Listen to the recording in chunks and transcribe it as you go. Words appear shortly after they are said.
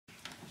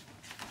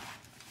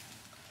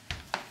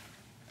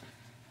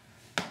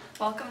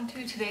Welcome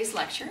to today's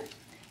lecture,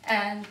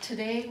 and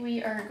today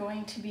we are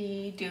going to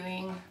be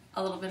doing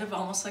a little bit of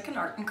almost like an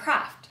art and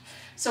craft.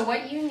 So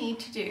what you need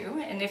to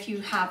do, and if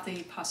you have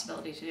the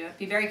possibility to do it,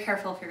 be very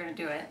careful if you're going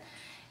to do it,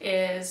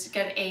 is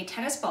get a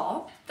tennis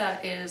ball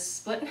that is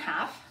split in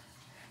half,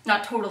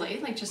 not totally,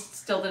 like just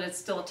still that it's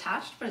still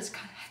attached, but it's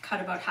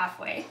cut about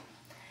halfway,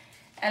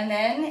 and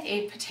then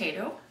a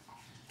potato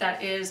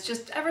that is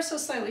just ever so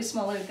slightly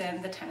smaller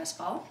than the tennis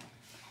ball.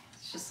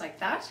 It's just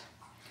like that.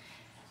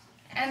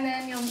 And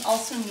then you'll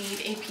also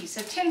need a piece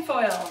of tin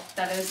foil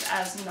that is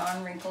as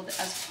non-wrinkled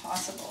as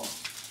possible.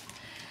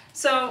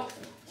 So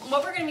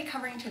what we're going to be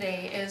covering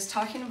today is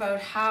talking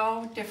about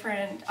how the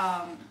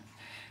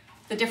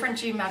different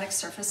geomatic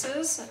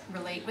surfaces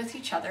relate with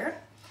each other.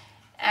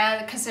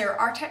 And because there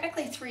are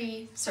technically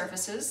three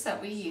surfaces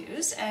that we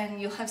use, and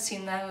you'll have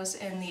seen those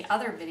in the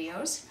other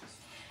videos.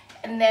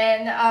 And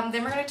then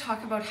we're going to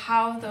talk about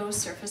how those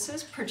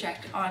surfaces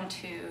project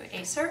onto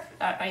a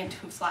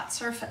flat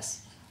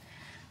surface.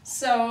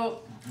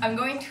 So I'm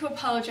going to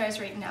apologize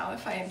right now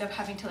if I end up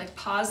having to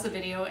pause the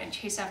video and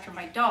chase after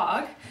my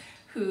dog,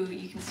 who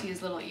you can see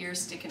his little ears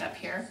sticking up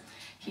here.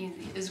 He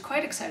is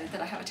quite excited that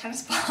I have a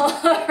tennis ball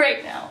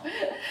right now.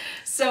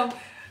 So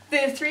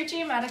the three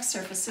geomatic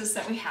surfaces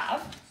that we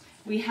have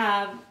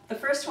the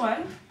first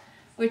one,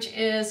 which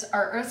is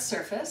our Earth's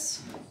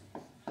surface.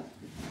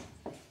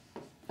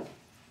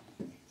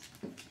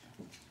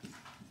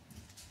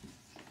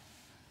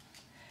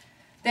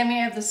 Then we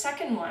have the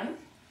second one,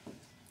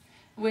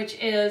 which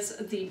is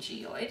the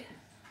geoid.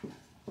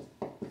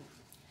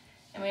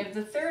 And we have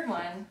the third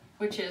one,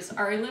 which is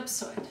our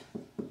ellipsoid.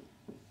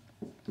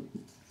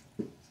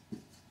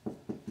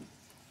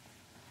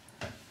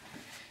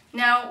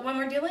 Now, when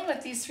we're dealing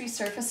with these three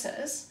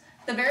surfaces,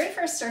 the very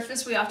first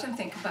surface we often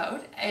think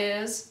about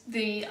is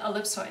the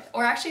ellipsoid,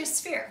 or actually a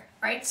sphere,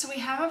 right? So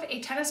we have a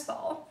tennis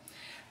ball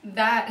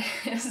that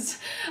is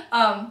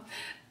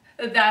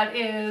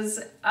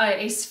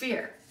a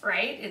sphere.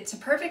 Right? It's a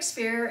perfect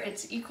sphere.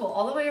 It's equal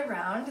all the way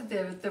around.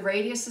 The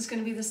radius is going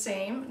to be the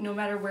same no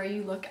matter where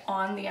you look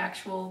on the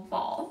actual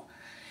ball.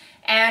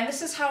 And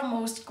this is how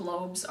most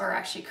globes are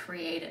actually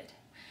created.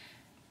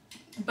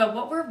 But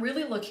what we're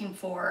really looking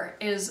for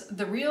is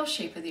the real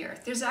shape of the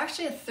Earth. There's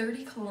actually a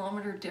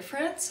 30-kilometer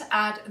difference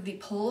at the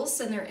poles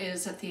than there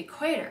is at the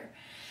equator.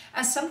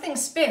 As something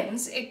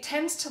spins, it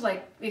tends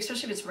to,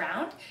 especially if it's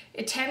round,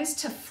 it tends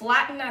to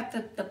flatten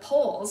at the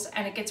poles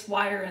and it gets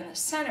wider in the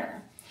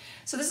center.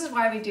 So this is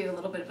why we do a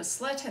little bit of a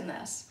slit in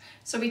this.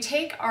 So we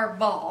take our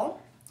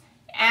ball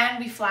and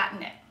we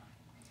flatten it.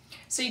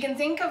 So you can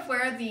think of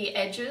where the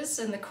edges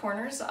and the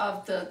corners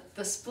of the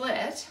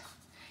split,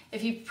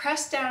 if you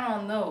press down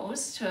on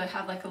those to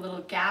have a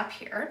little gap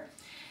here,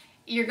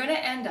 you're going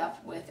to end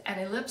up with an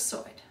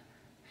ellipsoid.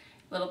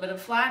 A little bit of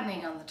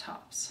flattening on the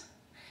tops.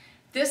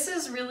 This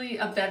is really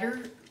a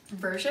better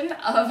version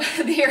of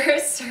the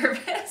Earth's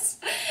surface,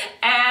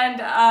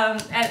 and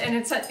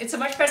it's a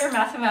much better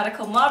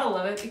mathematical model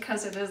of it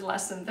because it is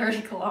less than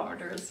 30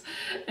 kilometers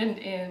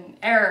in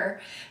error.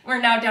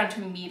 We're now down to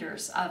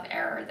meters of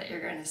error that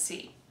you're going to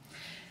see.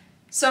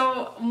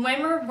 So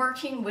when we're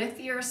working with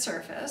the Earth's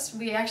surface,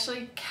 we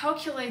actually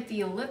calculate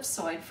the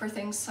ellipsoid for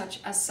things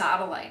such as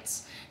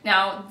satellites.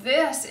 Now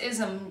this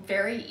is a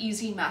very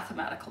easy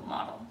mathematical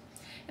model,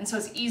 and so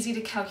it's easy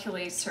to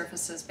calculate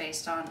surfaces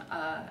based on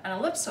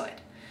an ellipsoid.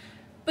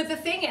 But the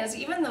thing is,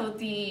 even though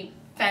the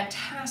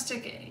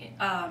fantastic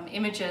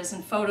images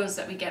and photos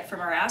that we get from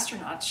our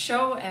astronauts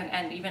show,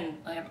 and even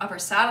of our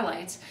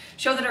satellites,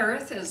 show that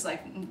Earth is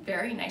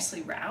very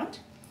nicely round,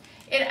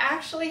 it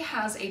actually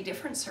has a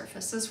different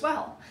surface as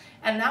well.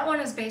 And that one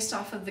is based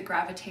off of the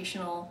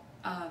gravitational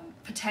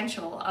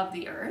potential of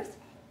the Earth.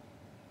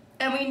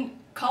 And we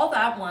call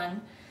that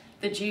one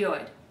the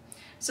geoid.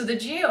 So the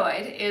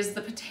geoid is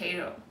the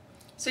potato.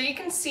 So you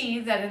can see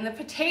that in the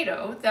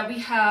potato that we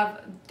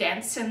have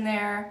dents in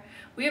there,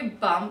 we have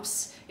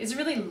bumps, it's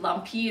really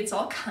lumpy, it's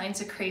all kinds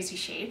of crazy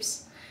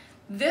shapes.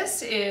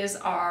 This is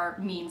our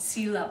mean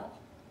sea level.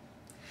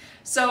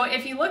 So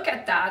if you look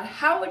at that,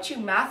 how would you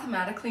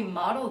mathematically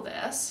model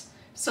this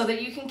so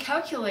that you can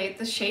calculate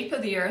the shape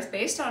of the Earth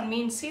based on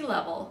mean sea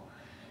level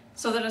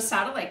so that a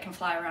satellite can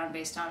fly around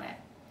based on it?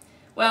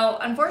 Well,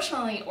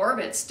 unfortunately,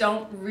 orbits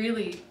don't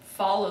really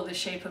follow the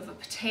shape of a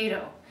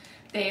potato.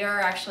 They are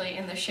actually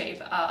in the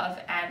shape of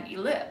an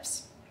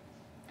ellipse.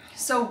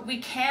 So we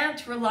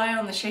can't rely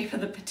on the shape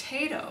of the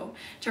potato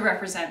to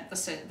represent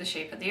the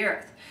shape of the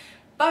Earth.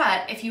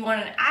 But if you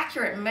want an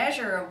accurate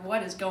measure of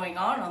what is going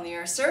on the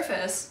Earth's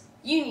surface,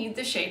 you need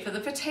the shape of the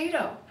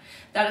potato.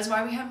 That is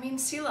why we have mean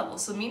sea level.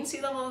 So mean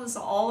sea level is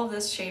all of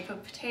this shape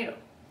of potato.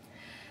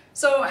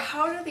 So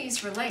how do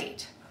these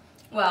relate?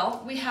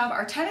 Well, we have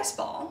our tennis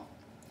ball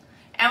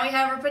and we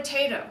have our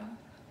potato.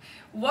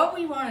 What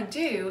we want to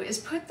do is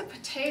put the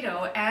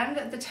potato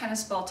and the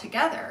tennis ball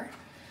together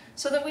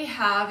so that we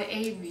have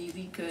a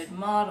really good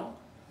model.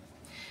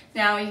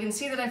 Now you can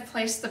see that I've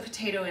placed the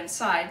potato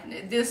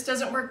inside. This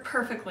doesn't work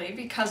perfectly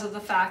because of the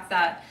fact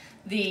that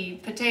the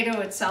potato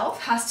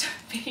itself has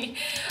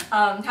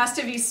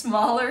to be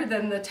smaller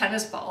than the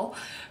tennis ball,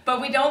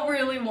 but we don't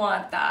really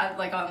want that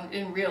like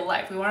in real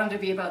life. We want them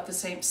to be about the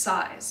same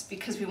size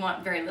because we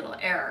want very little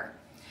error.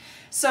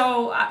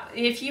 So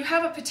if you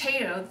have a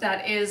potato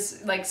that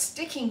is like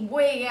sticking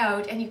way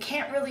out and you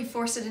can't really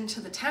force it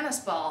into the tennis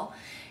ball,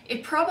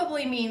 it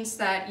probably means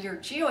that your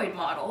geoid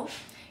model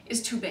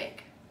is too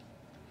big.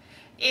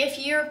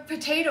 If your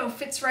potato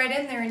fits right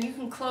in there and you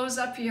can close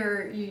up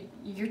your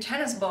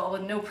tennis ball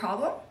with no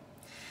problem,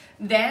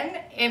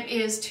 then it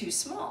is too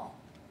small.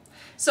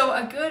 So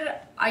a good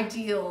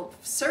ideal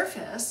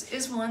surface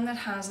is one that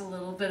has a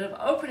little bit of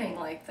opening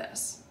like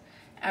this,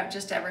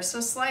 just ever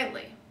so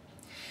slightly.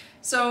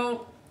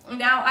 So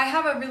now I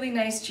have a really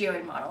nice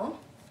geoid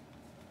model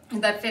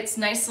that fits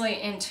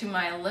nicely into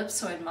my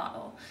ellipsoid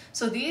model.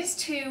 So these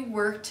two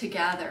work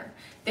together.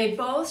 They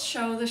both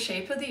show the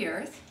shape of the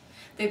Earth.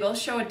 They both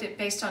show it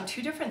based on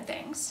two different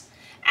things,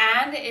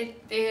 and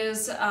it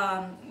is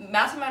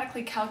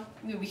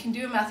we can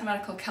do a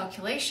mathematical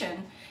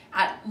calculation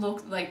at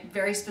like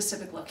very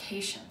specific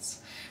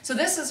locations. So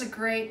this is a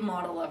great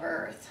model of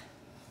Earth.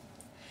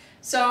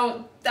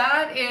 So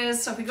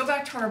if we go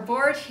back to our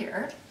board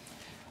here,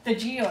 the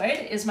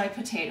geoid is my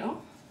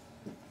potato,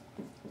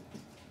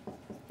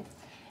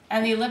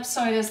 and the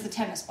ellipsoid is the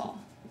tennis ball.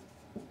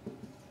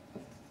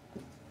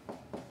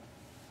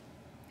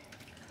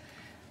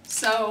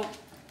 So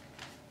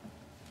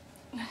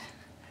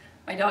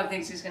my dog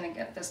thinks he's going to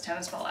get this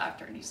tennis ball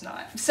after, and he's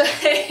not. So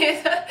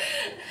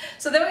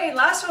then the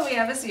last one we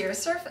have is the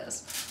Earth's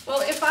surface.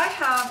 Well, if I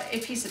have a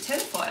piece of tin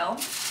foil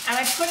and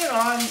I put it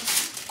on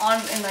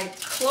and I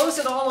close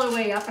it all the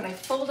way up and I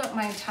fold up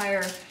my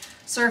entire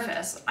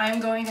surface, I'm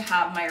going to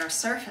have my Earth's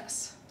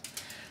surface.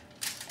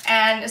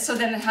 And so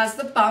then it has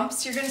the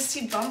bumps. You're going to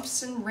see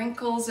bumps and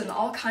wrinkles and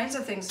all kinds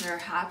of things that are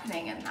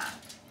happening in that.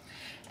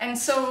 And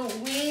so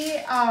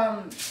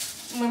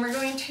when we're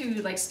going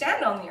to like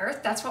stand on the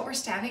Earth, that's what we're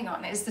standing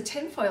on, is the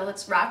tin foil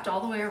that's wrapped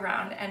all the way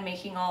around and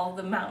making all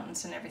the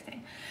mountains and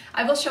everything.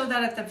 I will show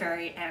that at the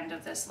very end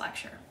of this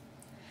lecture.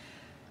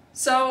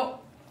 So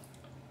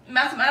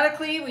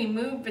mathematically, we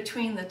move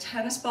between the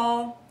tennis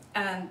ball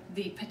and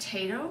the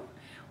potato.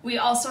 We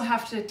also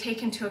have to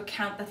take into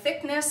account the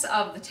thickness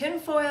of the tin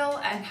foil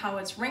and how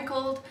it's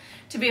wrinkled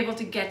to be able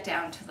to get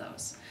down to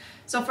those.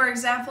 So for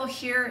example,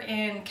 here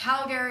in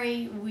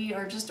Calgary, we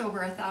are just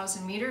over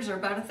 1,000 meters, or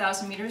about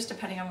 1,000 meters,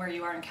 depending on where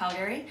you are in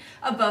Calgary,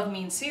 above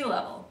mean sea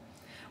level,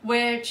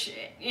 which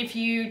if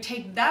you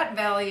take that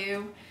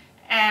value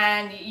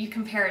and you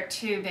compare it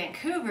to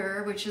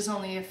Vancouver, which is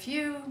only a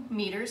few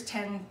meters,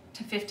 10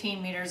 to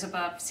 15 meters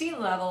above sea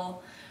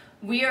level,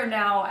 we are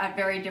now at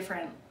very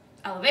different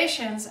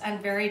elevations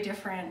and very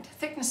different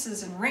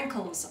thicknesses and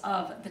wrinkles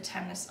of the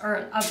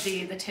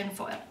tin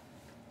foil.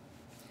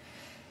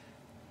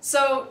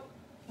 So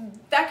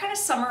that kind of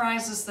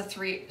summarizes the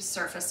three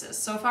surfaces.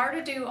 So if I were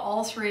to do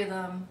all three of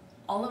them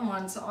all at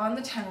once on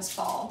the tennis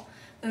ball,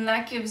 then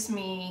that gives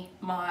me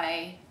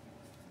my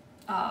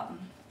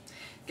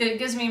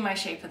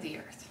shape of the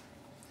Earth.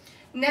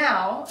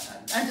 Now,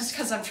 just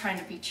because I'm trying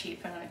to be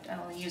cheap and I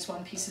only use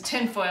one piece of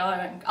tin foil,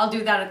 I'll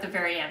do that at the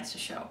very end to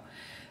show.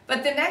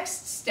 But the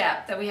next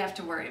step that we have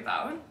to worry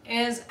about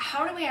is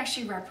how do we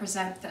actually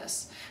represent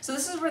this? So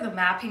this is where the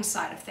mapping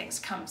side of things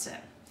comes in.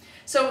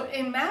 So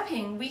in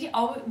mapping, we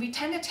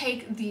tend to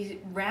take the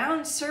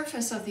round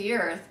surface of the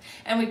Earth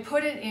and we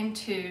put it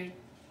into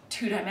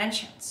 2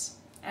 dimensions.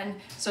 And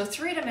so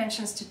 3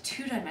 dimensions to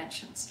 2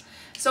 dimensions.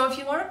 So if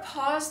you want to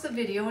pause the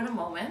video in a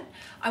moment,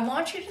 I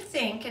want you to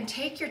think and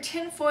take your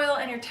tin foil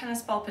and your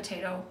tennis ball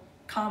potato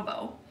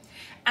combo,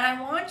 and I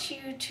want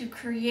you to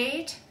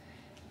create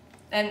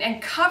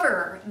and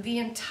cover the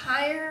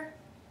entire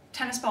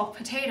tennis ball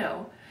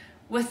potato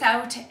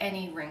without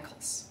any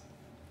wrinkles.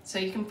 So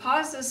you can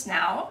pause this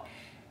now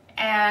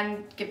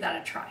and give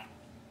that a try.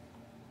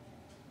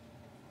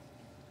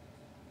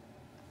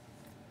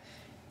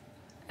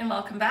 And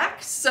welcome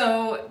back.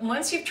 So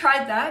once you've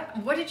tried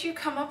that, what did you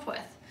come up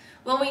with?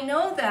 Well, we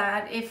know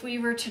that if we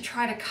were to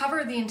try to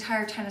cover the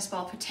entire tennis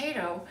ball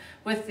potato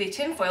with the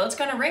tin foil, it's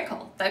going to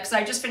wrinkle, because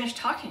I just finished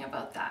talking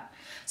about that.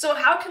 So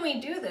how can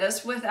we do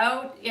this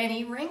without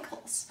any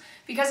wrinkles?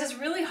 Because it's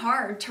really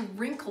hard to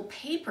wrinkle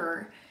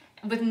paper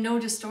with no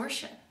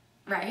distortion,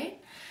 right?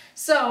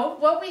 So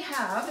what we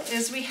have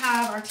is we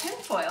have our tin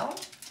foil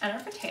and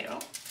our potato.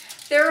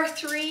 There are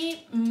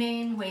 3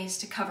 main ways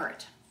to cover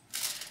it.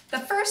 The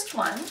first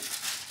one,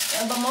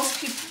 the most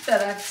people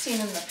that I've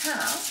seen in the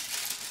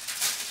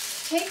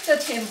past, take the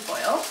tin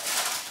foil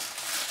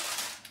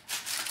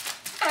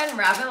and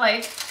wrap it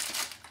like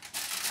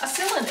a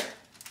cylinder.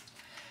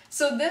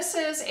 So this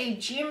is a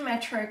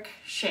geometric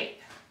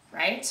shape,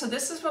 right? So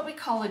this is what we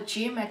call a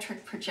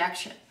geometric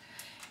projection.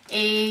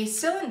 A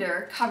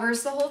cylinder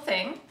covers the whole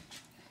thing.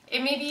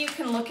 Maybe you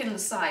can look in the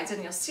sides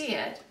and you'll see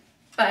it,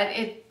 but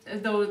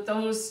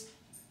those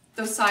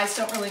sides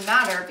don't really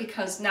matter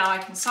because now I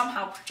can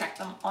somehow project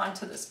them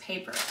onto this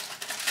paper.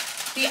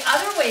 The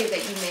other way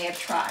that you may have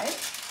tried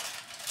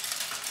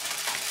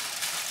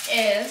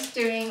is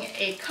doing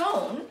a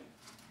cone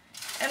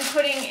and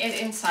putting it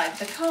inside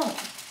the cone.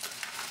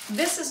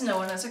 This is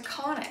known as a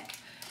conic,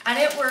 and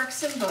it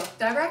works in both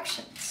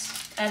directions,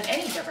 and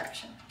any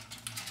direction.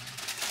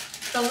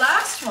 The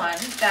last one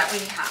that we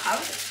have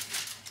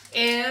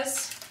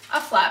is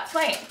a flat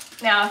plane.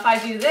 Now, if I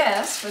do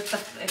this,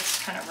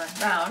 it's kind of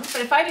round,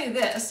 but if I do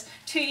this,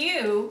 to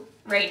you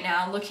right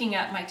now, looking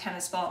at my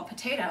tennis ball and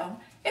potato,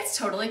 it's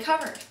totally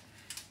covered.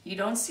 You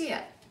don't see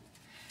it.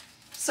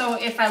 So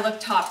if I look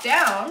top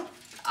down,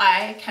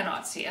 I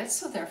cannot see it,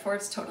 so therefore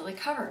it's totally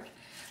covered.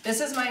 This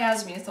is my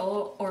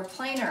azimuthal or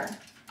planar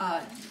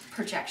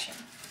projection.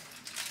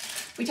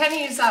 We tend to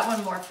use that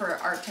one more for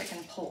Arctic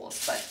and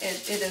poles, but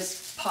it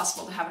is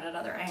possible to have it at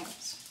other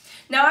angles.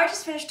 Now I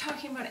just finished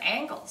talking about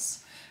angles.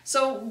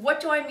 So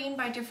what do I mean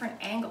by different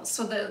angles?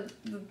 So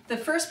the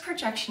first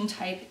projection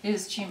type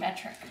is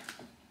geometric.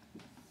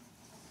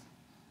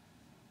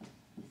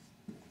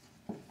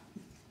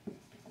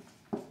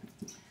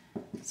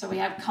 So we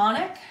have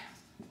conic,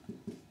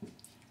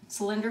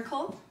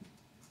 cylindrical,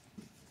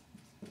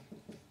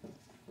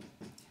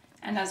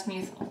 and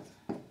azimuthal.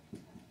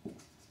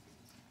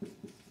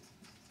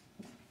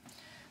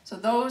 So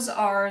those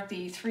are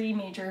the three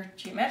major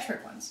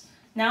geometric ones.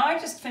 Now I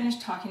just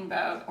finished talking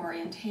about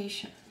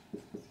orientation.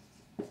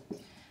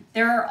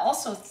 There are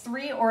also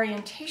three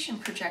orientation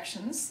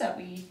projections that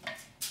we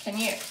can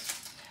use.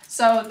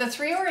 So the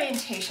three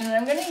orientation, and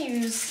I'm going to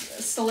use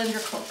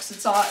cylindrical because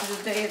it's all,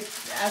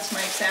 as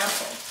my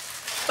example.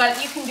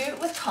 But you can do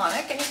it with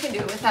conic and you can do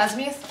it with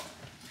azimuthal.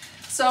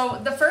 So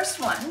the first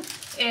one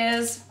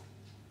is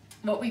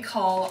what we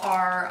call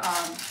our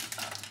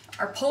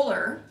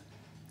polar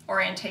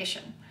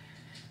orientation,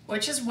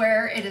 which is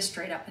where it is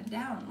straight up and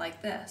down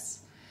like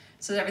this.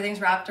 So everything's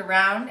wrapped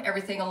around,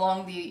 everything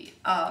along the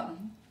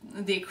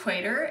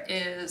equator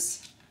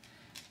is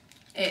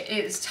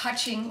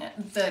touching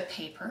the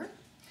paper,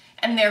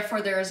 and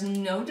therefore there is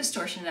no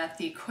distortion at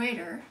the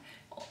equator,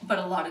 but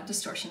a lot of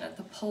distortion at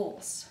the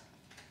poles.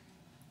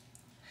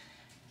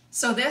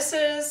 So this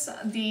is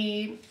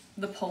the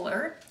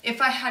polar.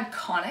 If I had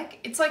conic,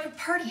 it's like a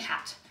party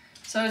hat.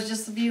 So it's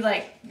just to be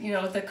like, you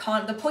know, the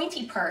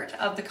pointy part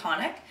of the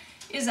conic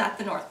is at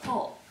the North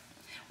Pole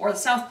or the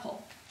South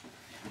Pole.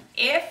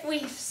 If we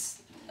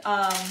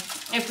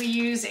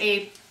use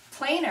a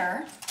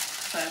planar,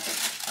 so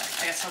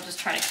I guess I'll just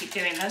try to keep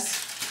doing this.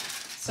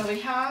 So we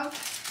have,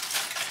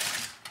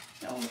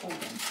 no,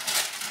 Odin.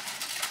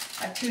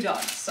 I have two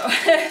dogs, so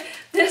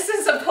this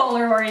is a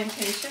polar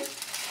orientation.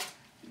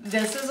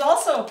 This is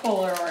also a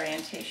polar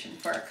orientation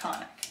for a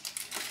conic.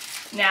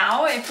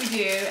 Now, if we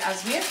do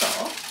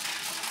azimuthal,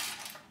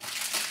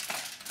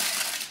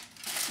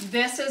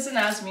 this is an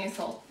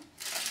azimuthal.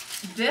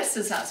 This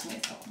is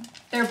azimuthal.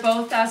 They're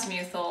both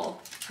azimuthal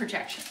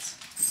projections.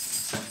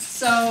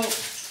 So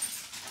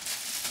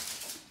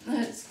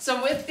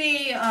with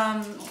the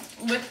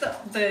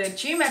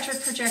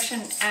geometric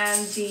projection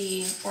and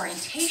the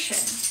orientation,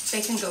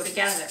 they can go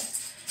together.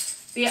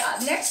 The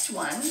next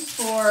one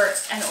for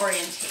an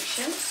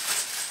orientation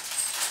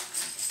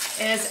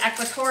is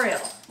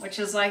equatorial, which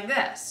is like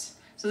this.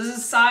 So this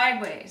is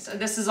sideways.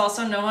 This is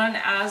also known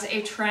as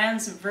a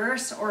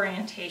transverse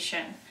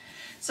orientation.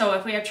 So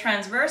if we have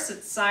transverse,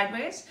 it's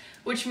sideways,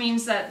 which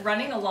means that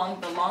running along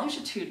the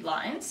longitude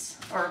lines,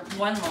 or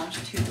one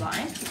longitude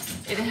line,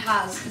 it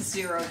has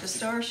zero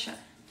distortion.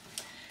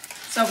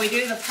 So if we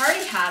do the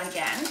party hat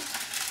again,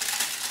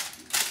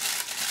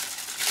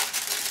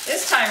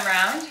 this time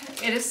round,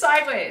 it is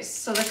sideways.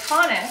 So the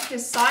conic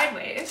is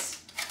sideways,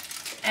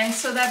 and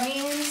so that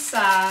means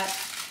that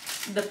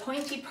the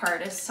pointy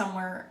part is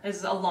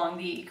along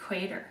the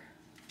equator.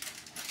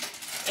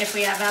 If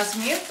we have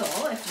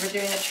azimuthal, if we're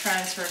doing a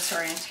transverse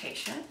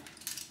orientation,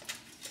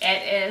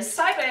 it is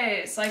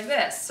sideways like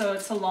this. So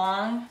it's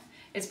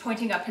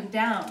pointing up and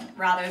down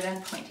rather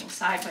than pointing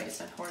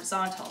sideways and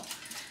horizontal.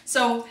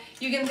 So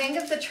you can think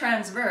of the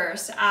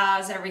transverse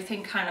as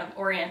everything kind of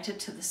oriented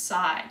to the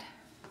side.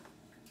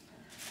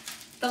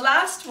 The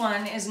last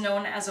one is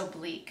known as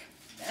oblique.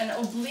 And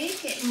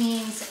oblique, it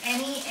means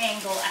any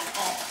angle at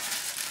all.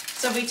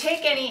 So if we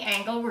take any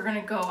angle, we're going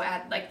to go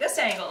at like this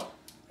angle,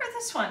 or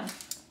this one,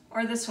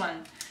 or this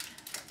one.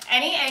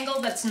 Any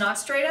angle that's not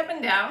straight up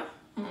and down,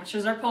 which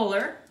is our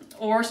polar,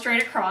 or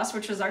straight across,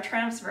 which is our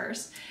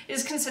transverse,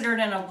 is considered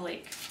an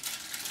oblique.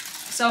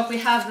 So if we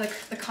have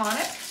the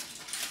conic,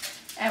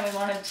 and we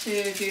wanted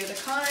to do the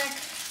conic,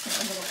 a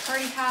little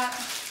party hat,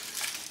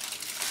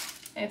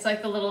 it's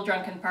like the little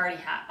drunken party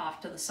hat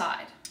off to the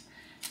side.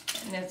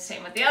 And it's the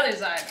same with the other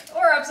side,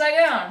 or upside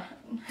down.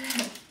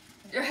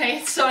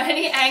 Right? So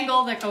any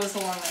angle that goes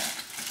along there.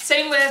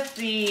 Same with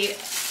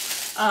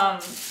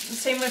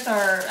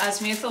our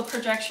azimuthal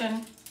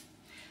projection,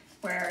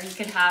 where you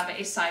could have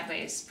a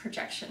sideways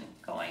projection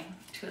going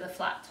to the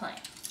flat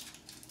plane.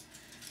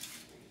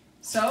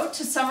 So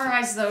to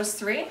summarize those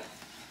three,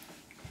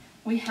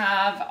 we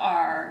have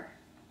our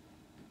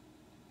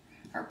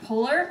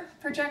polar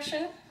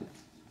projection,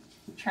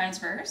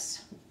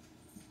 transverse,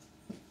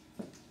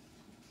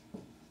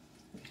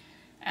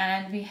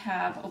 and we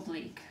have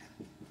oblique.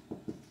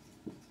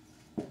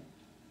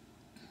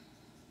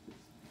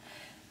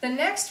 The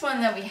next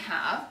one that we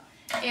have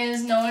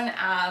is known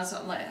as,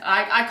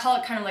 I call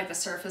it kind of like the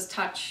surface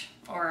touch,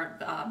 or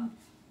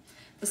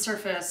the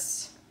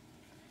surface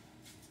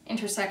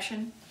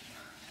intersection,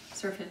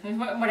 surface,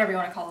 whatever you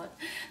want to call it.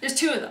 There's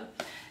two of them.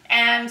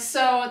 And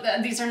so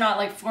these are not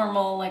like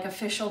formal, like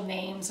official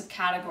names of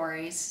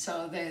categories.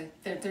 So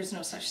there's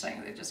no such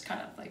thing. They just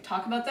kind of like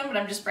talk about them, but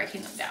I'm just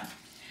breaking them down.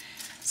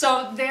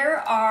 So there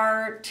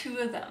are two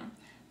of them.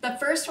 The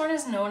first one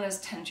is known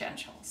as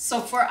tangential.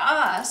 So for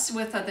us,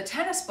 with the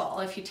tennis ball,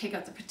 if you take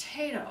out the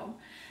potato,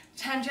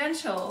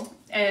 tangential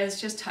is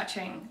just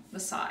touching the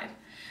side.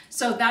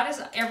 So that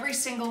is every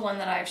single one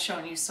that I've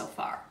shown you so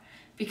far,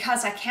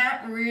 because I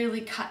can't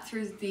really cut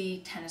through the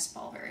tennis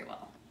ball very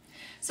well.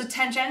 So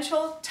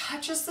tangential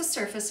touches the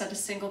surface at a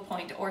single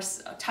point, or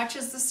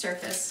touches the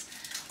surface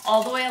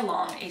all the way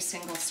along a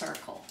single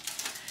circle.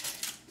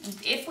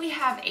 If we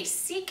have a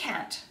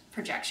secant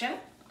projection,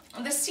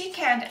 the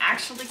secant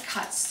actually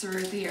cuts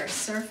through the Earth's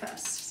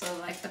surface, so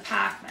like the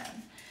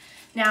Pac-Man.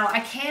 Now, I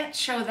can't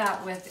show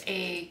that with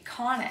a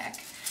conic,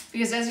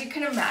 because as you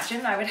can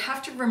imagine, I would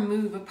have to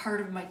remove a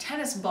part of my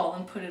tennis ball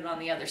and put it on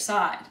the other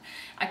side.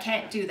 I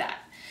can't do that.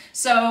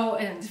 So,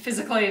 and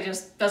physically it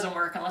just doesn't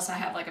work unless I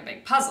have like a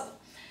big puzzle.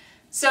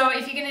 So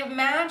if you can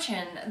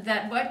imagine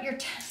that what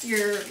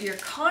your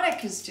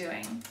conic is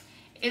doing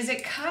is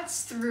it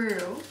cuts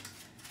through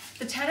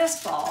the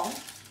tennis ball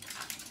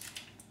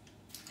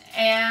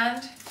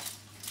and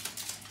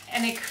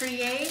it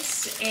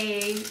creates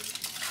a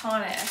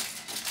conic,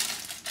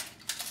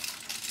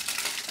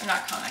 or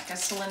not conic, a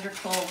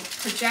cylindrical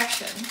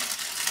projection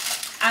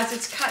as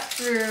it's cut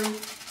through,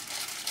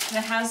 and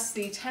it has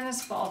the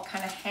tennis ball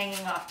kind of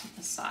hanging off to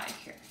the side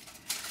here.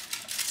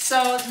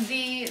 So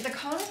the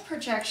conic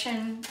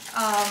projection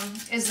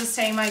is the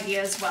same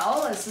idea as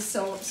well as the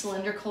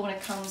cylindrical when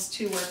it comes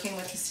to working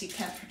with the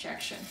secant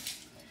projection.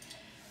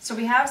 So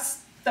we have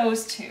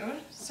those two,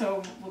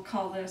 so we'll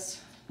call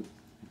this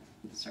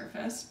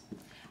surface.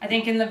 I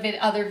think in the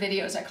other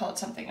videos I call it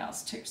something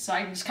else too. So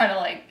I just kind of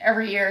like,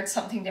 every year it's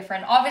something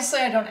different. Obviously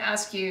I don't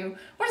ask you,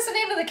 what is the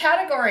name of the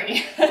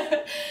category?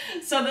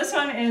 So this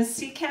one is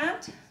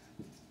secant,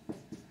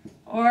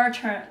 or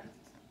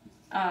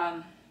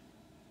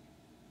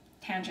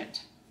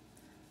tangent.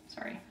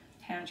 Sorry,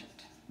 tangent.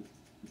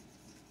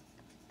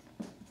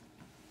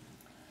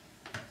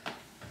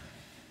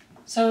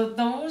 So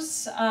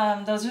those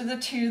are the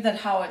two that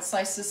how it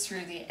slices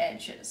through the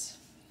edges.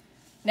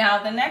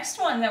 Now the next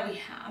one that we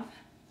have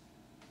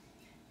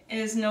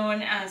is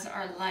known as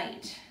our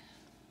light.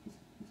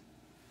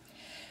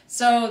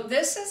 So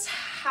this is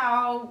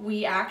how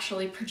we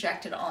actually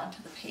project it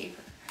onto the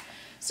paper.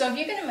 So if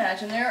you can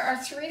imagine, there are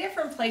three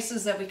different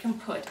places that we can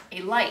put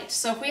a light.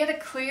 So if we had a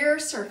clear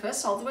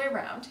surface all the way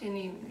around, and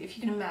if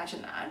you can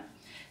imagine that,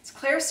 it's a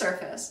clear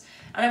surface,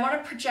 and I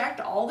want to project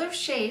all those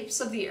shapes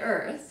of the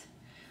Earth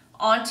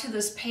onto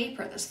this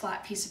paper, this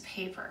flat piece of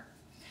paper.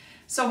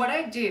 So what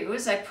I do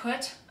is I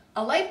put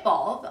a light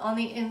bulb on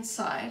the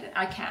inside,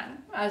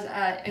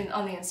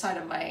 on the inside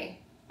of my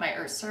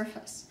Earth's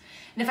surface.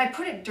 And if I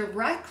put it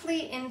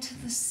directly into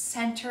the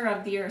center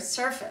of the Earth's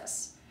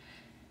surface,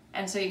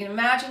 and so you can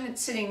imagine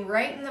it's sitting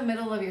right in the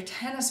middle of your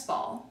tennis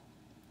ball,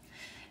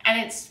 and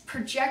it's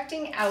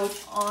projecting out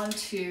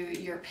onto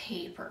your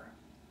paper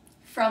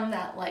from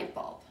that light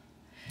bulb.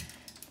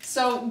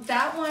 So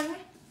that one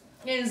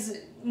is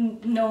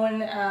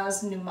known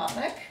as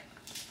mnemonic.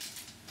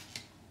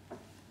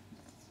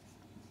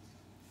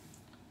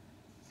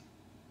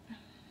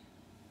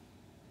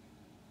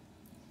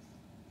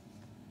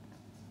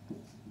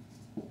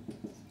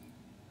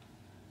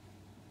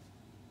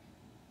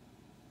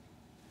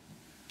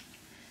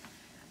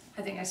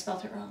 I think I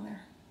spelled it wrong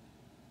there.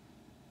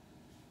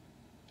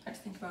 I have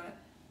to think about it.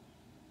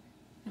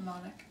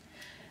 Mnemonic.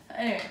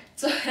 Anyway,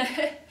 so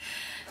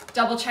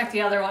double check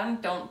the other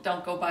one. Don't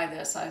go by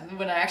this.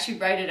 When I actually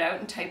write it out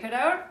and type it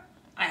out,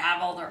 I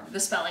have all the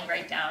spelling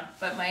right down,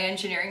 but my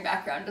engineering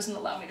background doesn't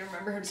allow me to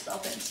remember how to spell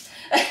things.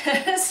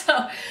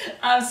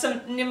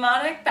 So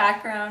mnemonic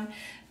background,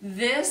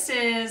 this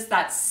is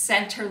that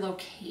center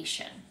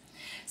location.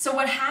 So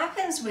what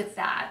happens with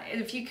that,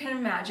 if you can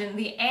imagine,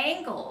 the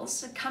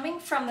angles coming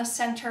from the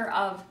center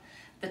of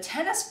the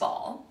tennis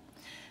ball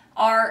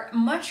are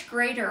much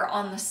greater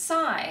on the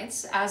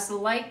sides as the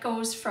light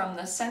goes from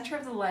the center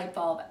of the light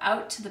bulb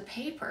out to the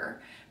paper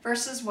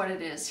versus what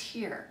it is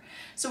here.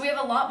 So we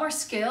have a lot more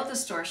scale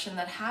distortion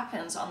that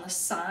happens on the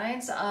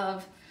sides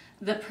of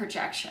the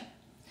projection.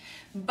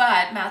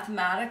 But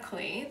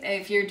mathematically,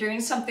 if you're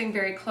doing something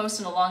very close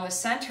and along the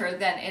center,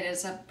 then it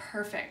is a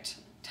perfect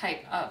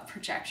type of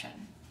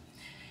projection.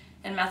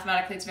 And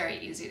mathematically, it's very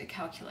easy to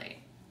calculate.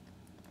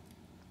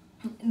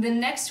 The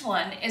next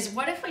one is,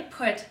 what if we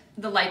put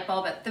the light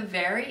bulb at the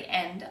very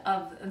end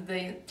of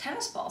the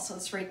tennis ball? So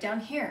it's right down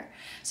here.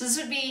 So this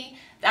would be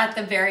at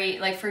the very,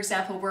 like for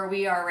example, where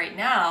we are right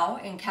now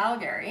in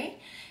Calgary,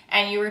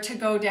 and you were to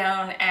go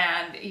down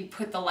and you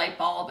put the light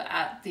bulb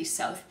at the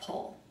South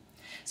Pole.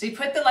 So you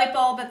put the light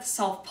bulb at the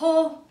South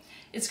Pole,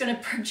 it's going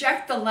to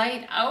project the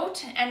light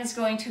out and it's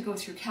going to go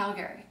through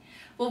Calgary.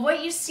 Well,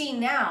 what you see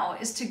now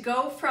is to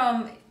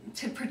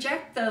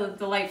project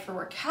the light for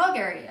where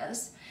Calgary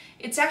is,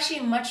 it's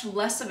actually much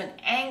less of an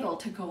angle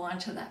to go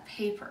onto that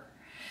paper.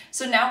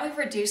 So now we've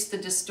reduced the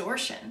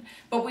distortion,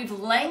 but we've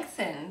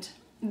lengthened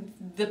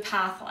the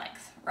path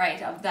length,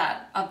 right, of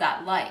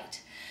that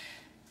light.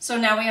 So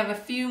now we have a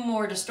few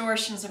more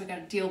distortions that we've got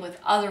to deal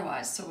with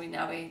otherwise. So we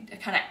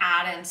kind of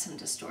add in some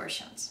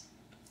distortions.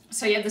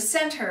 So you have the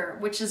center,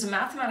 which is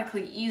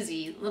mathematically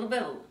easy, a little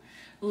bit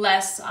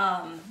less,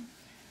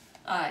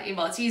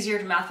 well, it's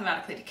easier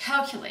mathematically to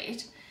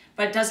calculate,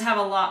 but it does have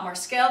a lot more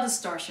scale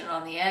distortion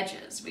on the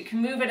edges. We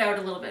can move it out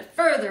a little bit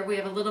further. We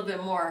have a little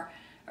bit more,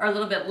 or a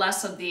little bit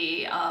less of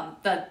the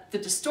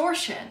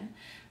distortion,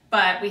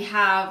 but we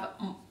have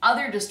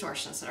other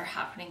distortions that are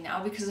happening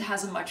now because it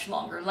has a much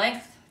longer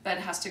length that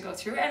it has to go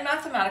through, and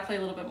mathematically a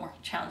little bit more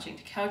challenging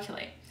to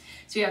calculate.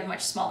 So you have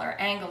much smaller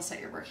angles that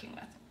you're working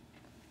with.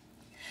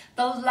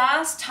 The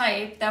last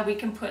type that we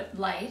can put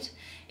light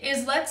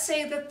is, let's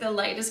say that the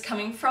light is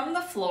coming from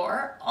the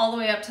floor all the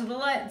way up to the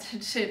light,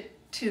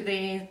 to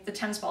the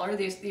tennis ball or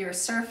the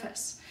Earth's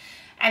surface.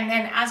 And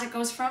then as it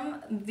goes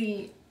from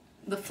the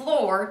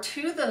floor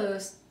to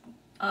the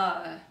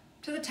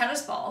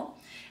tennis ball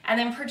and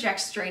then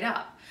projects straight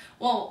up.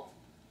 Well,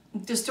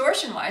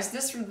 distortion-wise,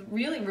 this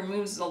really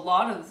removes a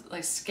lot of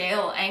like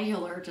scale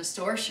angular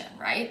distortion,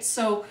 right?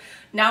 So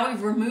now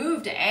we've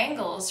removed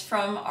angles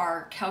from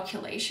our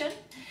calculation,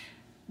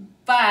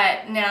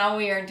 but now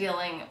we are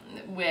dealing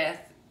with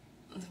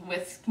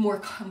more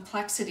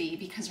complexity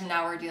because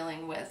now we're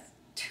dealing with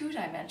 2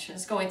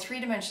 dimensions, going 3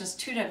 dimensions,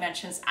 2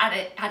 dimensions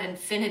at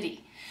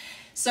infinity.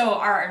 So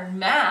our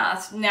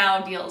math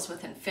now deals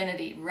with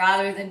infinity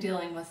rather than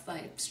dealing with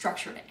like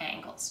structured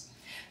angles.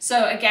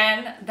 So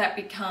again, that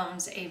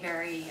becomes a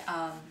very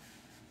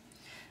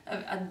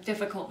a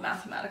difficult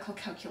mathematical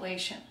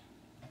calculation.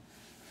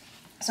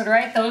 So to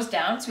write those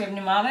down, so we have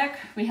mnemonic,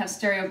 we have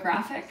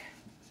stereographic,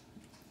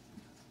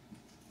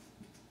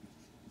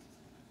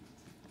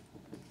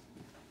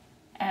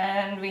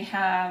 and we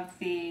have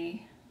the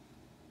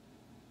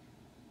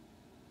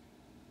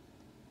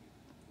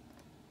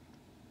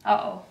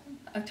uh-oh,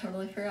 I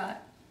totally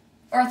forgot.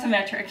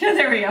 Orthometric.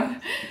 There we go.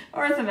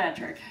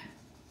 Orthometric.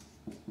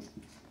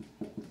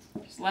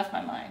 Just left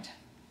my mind.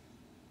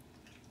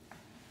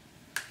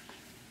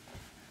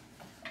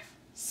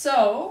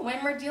 So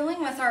when we're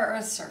dealing with our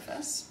Earth's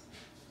surface,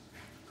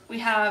 we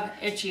have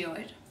a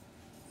geoid.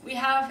 We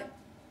have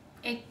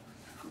a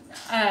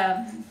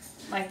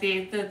like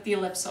the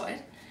ellipsoid.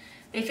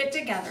 They fit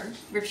together.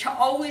 We're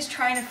always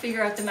trying to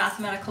figure out the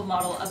mathematical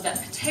model of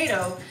that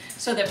potato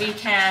so that we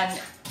can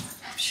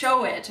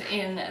show it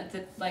in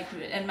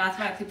and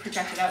mathematically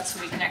project it out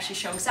so we can actually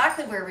show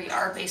exactly where we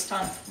are based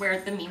on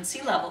where the mean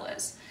sea level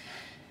is.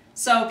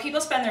 So people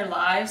spend their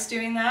lives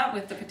doing that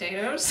with the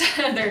potatoes.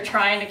 They're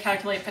trying to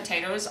calculate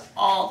potatoes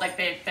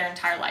their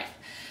entire life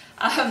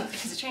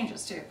because it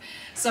changes too.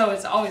 So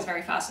it's always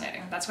very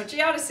fascinating. That's what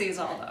geodesy is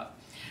all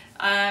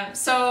about.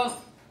 So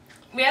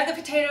we have the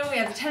potato, we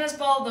have the tennis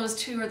ball. Those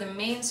two are the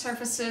main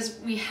surfaces.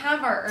 We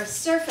have our Earth's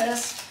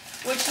surface,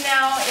 which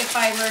now if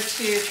I were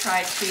to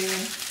try to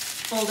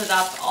fold it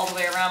up all the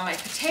way around my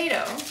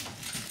potato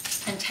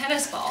and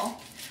tennis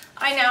ball,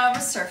 I now have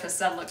a surface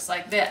that looks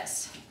like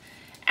this.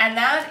 And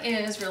that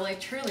is really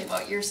truly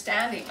what you're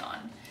standing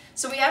on.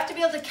 So we have to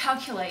be able to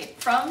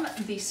calculate from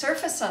the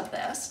surface of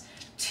this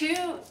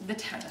to the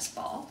tennis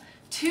ball,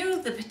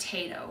 to the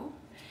potato,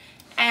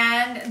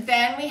 and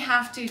then we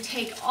have to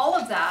take all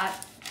of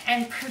that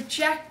and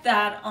project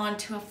that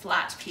onto a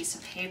flat piece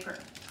of paper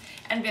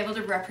and be able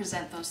to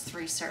represent those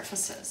 3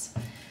 surfaces.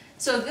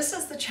 So this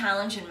is the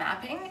challenge in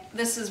mapping.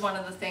 This is one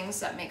of the things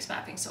that makes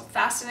mapping so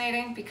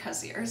fascinating because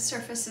the Earth's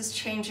surface is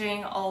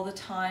changing all the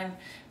time.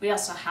 We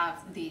also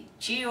have the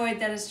geoid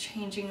that is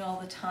changing all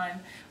the time.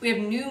 We have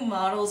new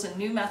models and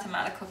new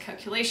mathematical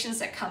calculations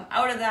that come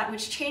out of that,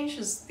 which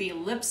changes the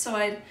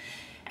ellipsoid.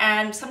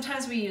 And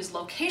sometimes we use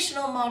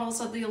locational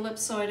models of the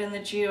ellipsoid and the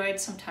geoid.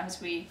 Sometimes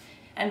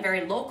and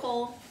very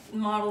local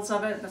models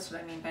of it. That's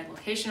what I mean by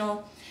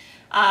locational.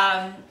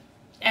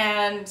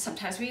 And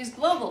sometimes we use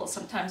global,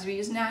 sometimes we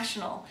use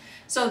national.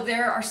 So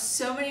there are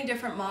so many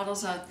different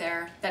models out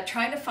there that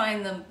trying to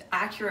find the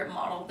accurate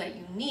model that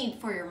you need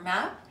for your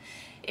map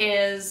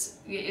is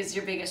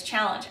your biggest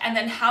challenge. And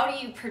then how do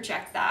you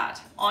project that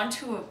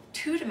onto a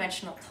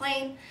 2-dimensional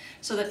plane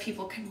so that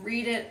people can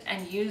read it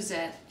and use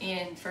it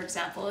in, for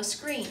example, a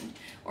screen,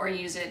 or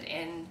use it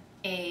in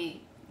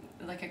a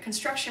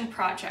construction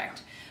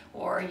project,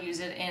 or use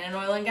it in an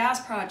oil and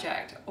gas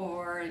project,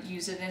 or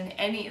use it in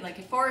a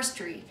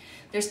forestry.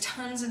 There's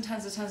tons and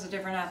tons of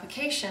different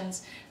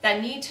applications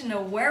that need to know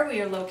where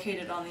we are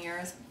located on the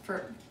Earth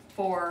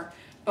for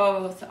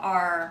both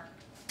our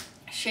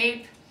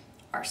shape,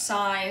 our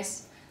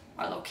size,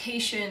 our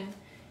location,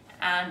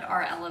 and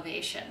our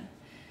elevation.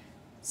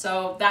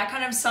 So that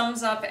kind of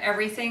sums up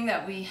everything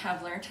that we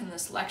have learned in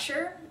this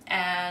lecture,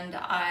 and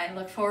I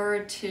look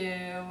forward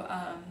to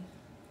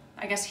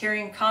I guess,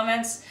 hearing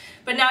comments.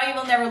 But now you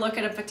will never look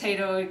at a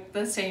potato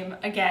the same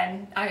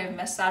again. I have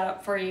messed that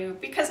up for you,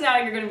 because now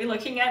you're going to be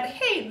looking at,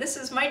 hey, this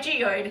is my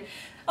geoid.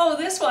 Oh,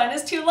 this one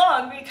is too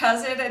long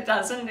because it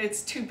doesn't,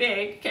 it's too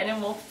big and it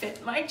won't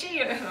fit my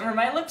geoid or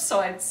my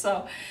ellipsoid.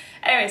 So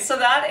anyway, so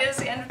that is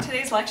the end of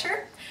today's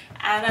lecture,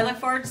 and I look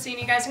forward to seeing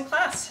you guys in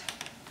class.